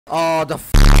Oh, the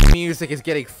music is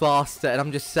getting faster, and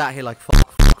I'm just sat here like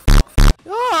fuck.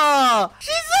 Oh,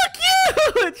 she's so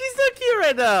cute! She's so cute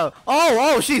right now.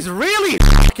 Oh, she's really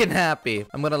fucking happy.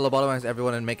 I'm gonna lobotomize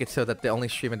everyone and make it so that the only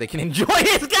streamer they can enjoy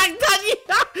is Gangtani.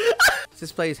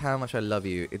 This plays how much I love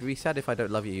you. It'd be sad if I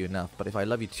don't love you enough, but if I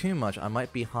love you too much, I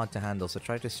might be hard to handle, so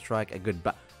try to strike a good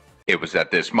It was at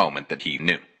this moment that he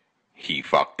knew. He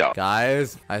fucked up.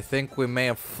 Guys, I think we may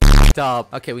have fucked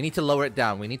up. Okay, we need to lower it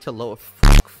down. We need to lower...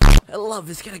 I love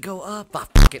this gonna go up. Ah,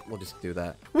 fuck it. We'll just do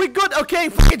that. We're good. Okay,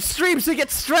 fucking stream so you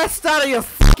get stressed out of your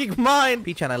fucking mind.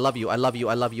 P-chan, I love you. I love you.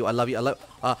 I love you. I love you. I love...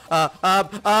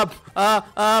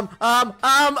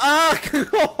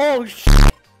 Oh,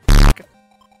 shit.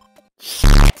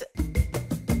 Shit.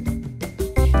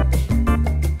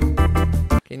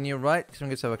 Can you write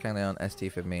Strongest Server Clan on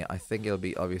ST for me? I think it'll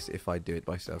be obvious if I do it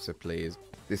myself, so please.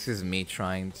 This is me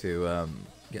trying to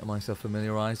get myself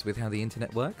familiarized with how the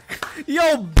internet works.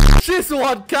 Yo, bitches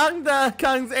want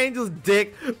Kang's Angel's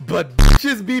dick, but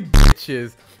bitches be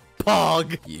bitches.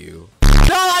 Pog you.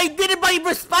 No, I did it by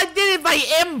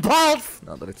impulse.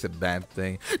 Not that it's a bad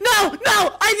thing. No,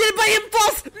 I did it by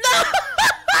impulse. No.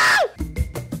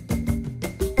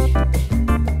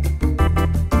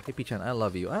 Hey, P-chan, I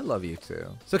love you. I love you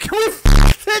too. So can we f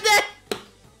today?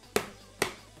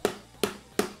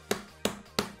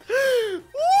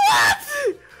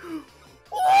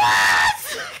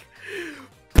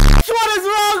 What is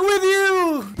wrong with you?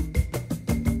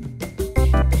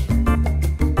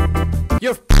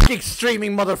 You're fucking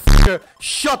streaming, motherfucker.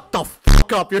 Shut the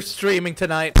fuck up. You're streaming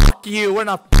tonight. Fuck you. We're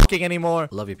not fucking anymore.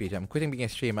 Love you, Peter. I'm quitting being a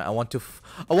streamer. I want you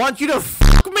to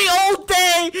fuck me all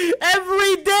day,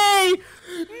 every day.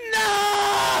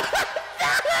 No!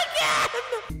 Not again!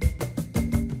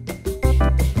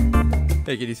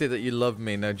 Hey, can you say that you love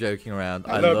me? No joking around.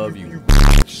 I love you.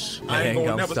 I ain't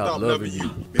gonna stop loving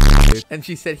you. And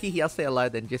she said, hee hee, I'll say a lie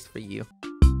then just for you.